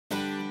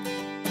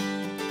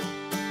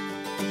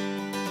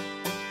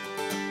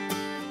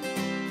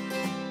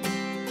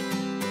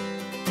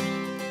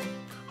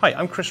Hi,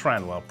 I'm Chris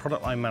Ranwell,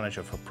 Product Line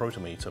Manager for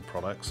Protimeter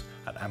products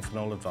at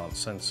Amphenol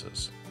Advanced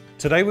Sensors.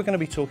 Today we're going to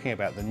be talking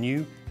about the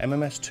new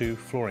MMS2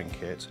 flooring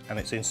kit and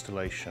its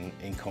installation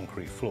in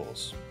concrete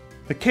floors.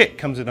 The kit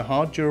comes in a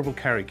hard durable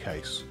carry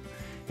case.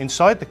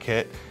 Inside the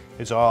kit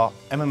is our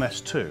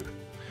MMS2.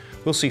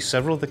 We'll see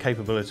several of the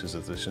capabilities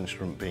of this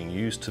instrument being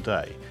used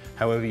today.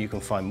 However, you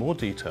can find more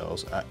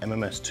details at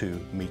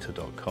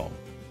mms2meter.com.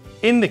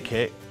 In the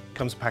kit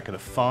comes a packet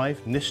of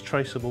 5 NIST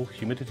traceable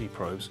humidity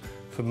probes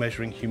for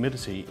measuring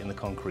humidity in the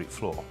concrete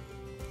floor.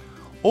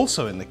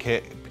 Also in the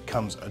kit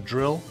comes a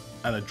drill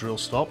and a drill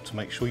stop to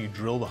make sure you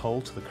drill the hole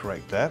to the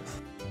correct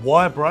depth,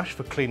 wire brush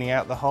for cleaning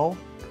out the hole,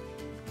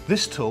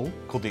 this tool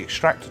called the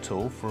extractor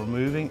tool for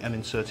removing and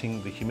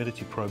inserting the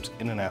humidity probes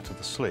in and out of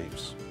the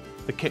sleeves.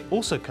 The kit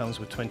also comes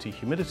with 20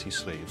 humidity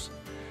sleeves.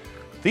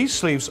 These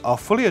sleeves are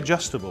fully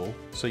adjustable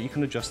so you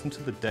can adjust them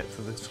to the depth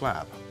of the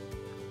slab.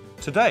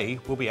 Today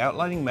we'll be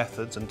outlining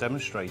methods and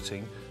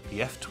demonstrating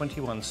the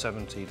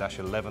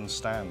F2170-11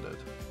 standard.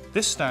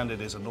 This standard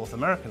is a North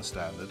American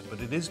standard,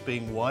 but it is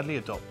being widely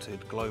adopted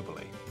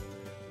globally.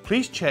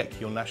 Please check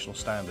your national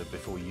standard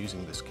before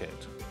using this kit.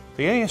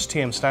 The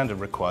ASTM standard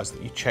requires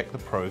that you check the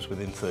probes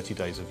within 30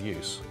 days of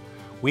use.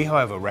 We,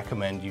 however,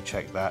 recommend you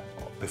check that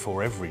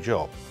before every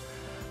job.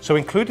 So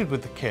included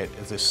with the kit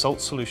is this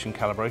salt solution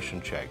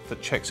calibration check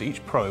that checks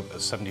each probe at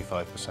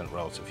 75%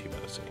 relative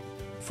humidity.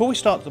 Before we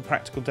start the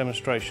practical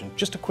demonstration,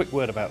 just a quick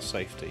word about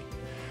safety.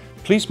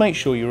 Please make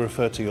sure you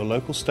refer to your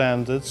local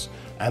standards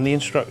and the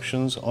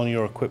instructions on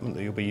your equipment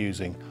that you'll be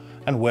using,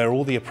 and wear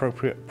all the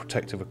appropriate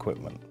protective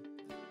equipment.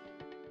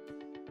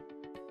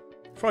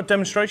 For our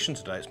demonstration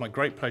today, it's my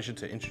great pleasure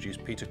to introduce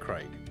Peter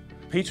Craig.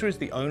 Peter is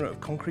the owner of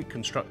Concrete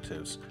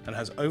Constructives and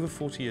has over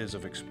 40 years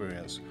of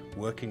experience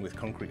working with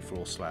concrete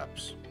floor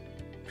slabs.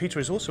 Peter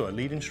is also a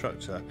lead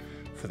instructor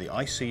for the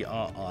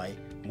ICRI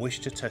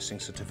Moisture Testing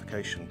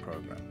Certification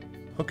Program.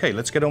 Okay,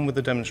 let's get on with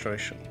the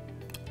demonstration.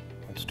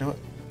 Let's do it.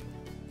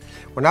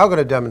 We're now going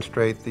to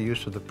demonstrate the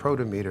use of the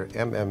Protimeter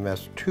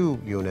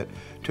MMS2 unit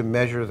to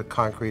measure the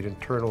concrete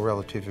internal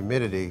relative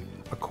humidity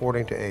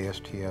according to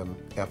ASTM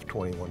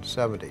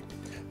F2170.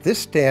 This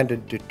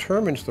standard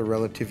determines the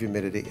relative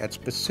humidity at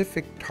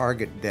specific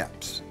target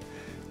depths.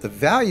 The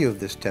value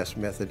of this test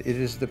method, it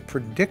is the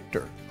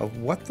predictor of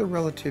what the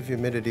relative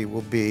humidity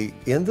will be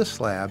in the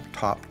slab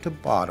top to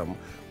bottom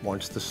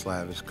once the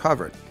slab is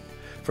covered.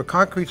 For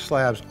concrete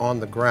slabs on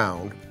the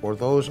ground or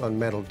those on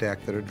metal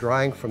deck that are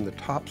drying from the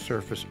top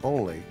surface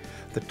only,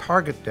 the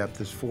target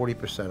depth is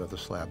 40% of the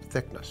slab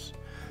thickness.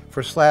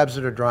 For slabs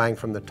that are drying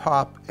from the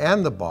top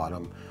and the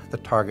bottom, the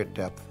target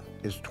depth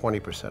is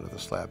 20% of the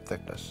slab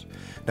thickness.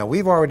 Now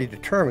we've already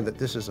determined that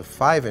this is a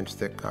 5-inch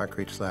thick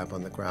concrete slab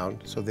on the ground,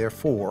 so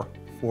therefore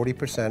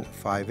 40%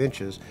 5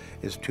 inches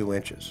is 2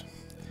 inches.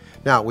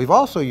 Now we've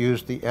also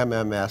used the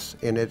MMS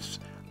in its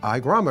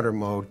hygrometer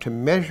mode to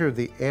measure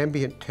the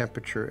ambient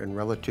temperature and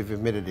relative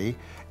humidity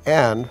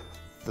and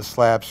the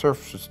slab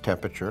surface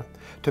temperature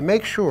to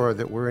make sure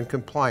that we're in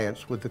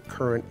compliance with the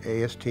current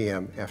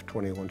ASTM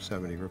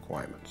F2170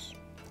 requirements.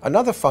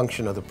 Another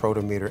function of the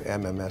Protimeter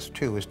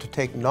MMS2 is to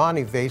take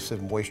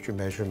non-evasive moisture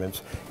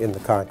measurements in the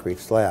concrete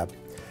slab.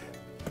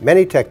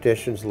 Many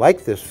technicians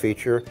like this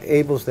feature. It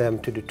enables them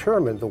to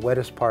determine the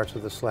wettest parts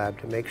of the slab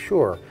to make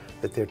sure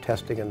that they're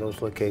testing in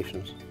those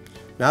locations.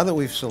 Now that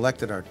we've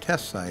selected our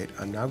test site,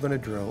 I'm now going to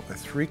drill a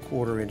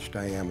 3/4 inch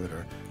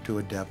diameter to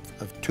a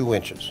depth of 2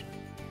 inches.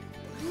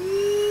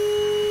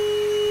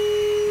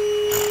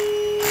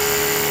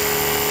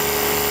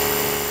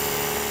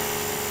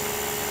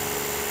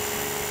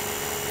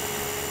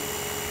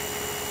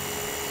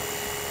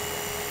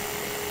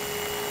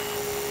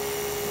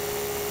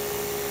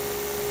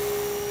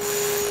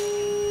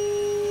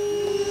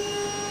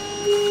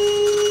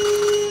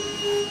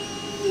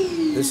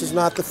 This is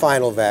not the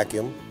final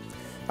vacuum.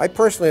 I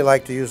personally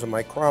like to use a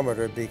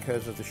micrometer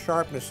because of the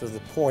sharpness of the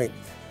point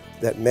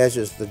that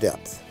measures the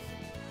depth.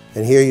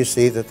 And here you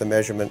see that the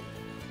measurement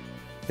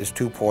is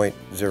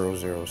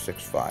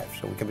 2.0065.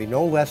 So we can be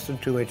no less than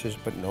 2 inches,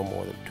 but no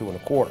more than 2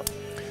 1/4.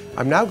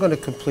 I'm now going to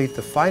complete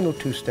the final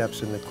 2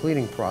 steps in the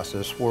cleaning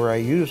process where I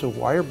use a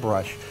wire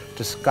brush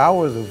to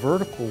scour the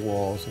vertical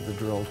walls of the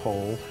drilled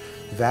hole,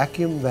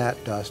 vacuum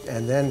that dust,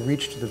 and then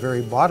reach to the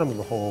very bottom of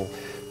the hole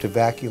to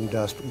vacuum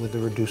dust with the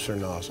reducer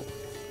nozzle.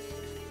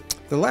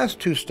 The last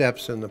 2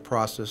 steps in the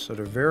process are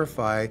to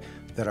verify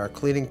that our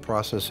cleaning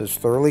process has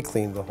thoroughly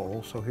cleaned the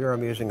hole. So here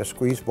I'm using a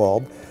squeeze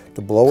bulb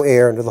to blow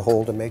air into the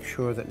hole to make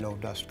sure that no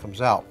dust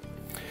comes out.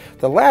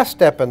 The last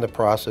step in the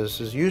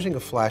process is using a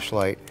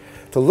flashlight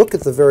to look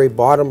at the very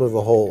bottom of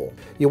the hole.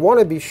 You want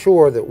to be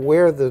sure that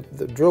where the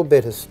drill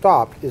bit has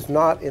stopped is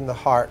not in the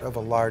heart of a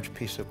large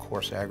piece of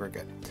coarse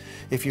aggregate.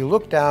 If you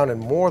look down and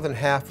more than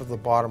half of the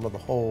bottom of the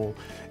hole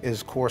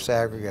is coarse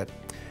aggregate,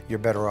 you're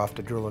better off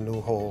to drill a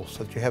new hole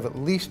so that you have at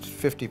least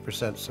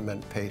 50%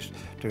 cement paste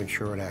to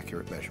ensure an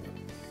accurate measurement.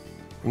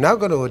 I'm now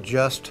going to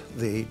adjust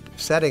the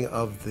setting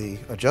of the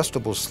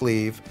adjustable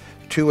sleeve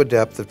to a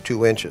depth of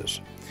 2 inches.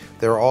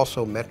 There are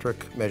also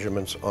metric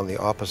measurements on the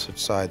opposite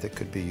side that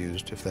could be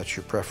used if that's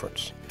your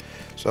preference.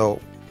 So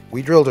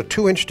We drilled a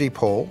 2-inch deep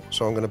hole,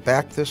 so I'm going to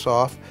back this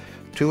off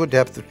to a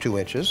depth of 2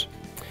 inches.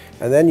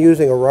 And then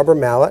using a rubber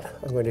mallet,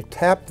 I'm going to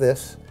tap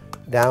this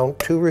down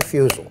to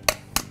refusal.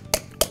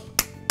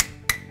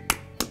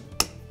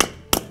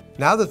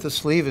 Now that the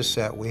sleeve is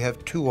set, we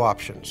have two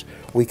options.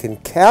 We can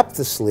cap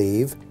the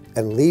sleeve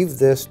and leave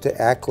this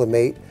to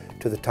acclimate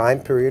to the time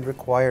period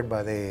required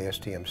by the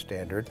ASTM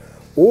standard,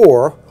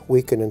 or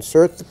we can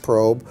insert the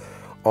probe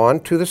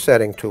onto the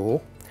setting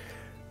tool,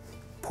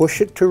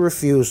 push it to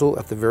refusal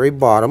at the very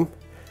bottom,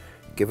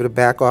 give it a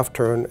back off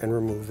turn and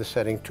remove the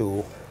setting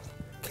tool,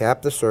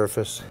 cap the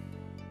surface,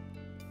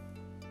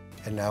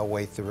 and now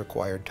wait the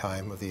required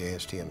time of the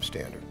ASTM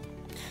standard.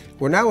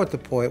 We're now at the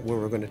point where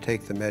we're going to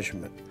take the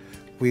measurement.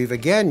 We've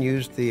again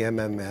used the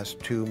MMS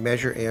to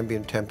measure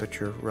ambient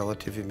temperature,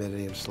 relative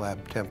humidity, and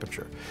slab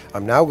temperature.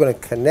 I'm now going to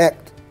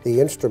connect the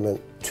instrument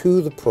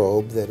to the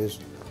probe that is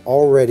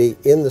already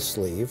in the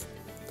sleeve.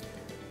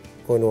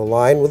 I'm going to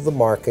align with the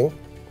marking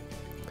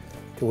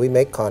till we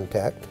make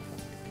contact.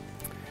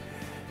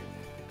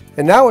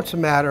 And now it's a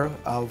matter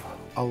of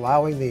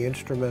allowing the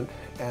instrument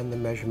and the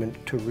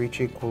measurement to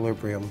reach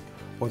equilibrium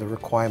or the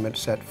requirement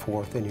set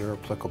forth in your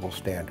applicable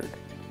standard.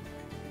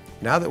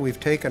 Now that we've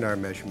taken our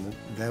measurement,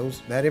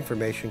 that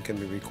information can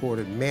be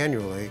recorded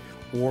manually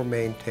or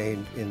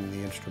maintained in the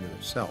instrument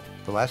itself.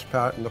 The last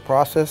part in the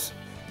process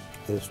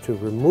is to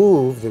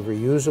remove the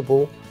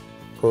reusable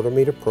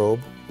Protimeter probe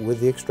with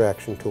the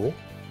extraction tool.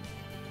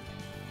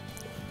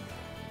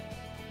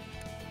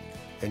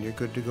 And you're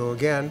good to go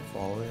again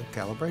following a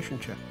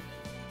calibration check.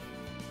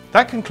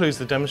 That concludes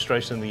the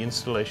demonstration and the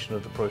installation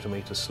of the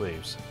Protimeter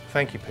sleeves.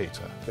 Thank you,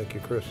 Peter. Thank you,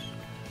 Chris.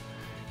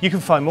 You can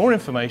find more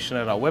information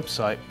at our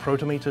website,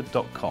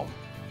 protimeter.com.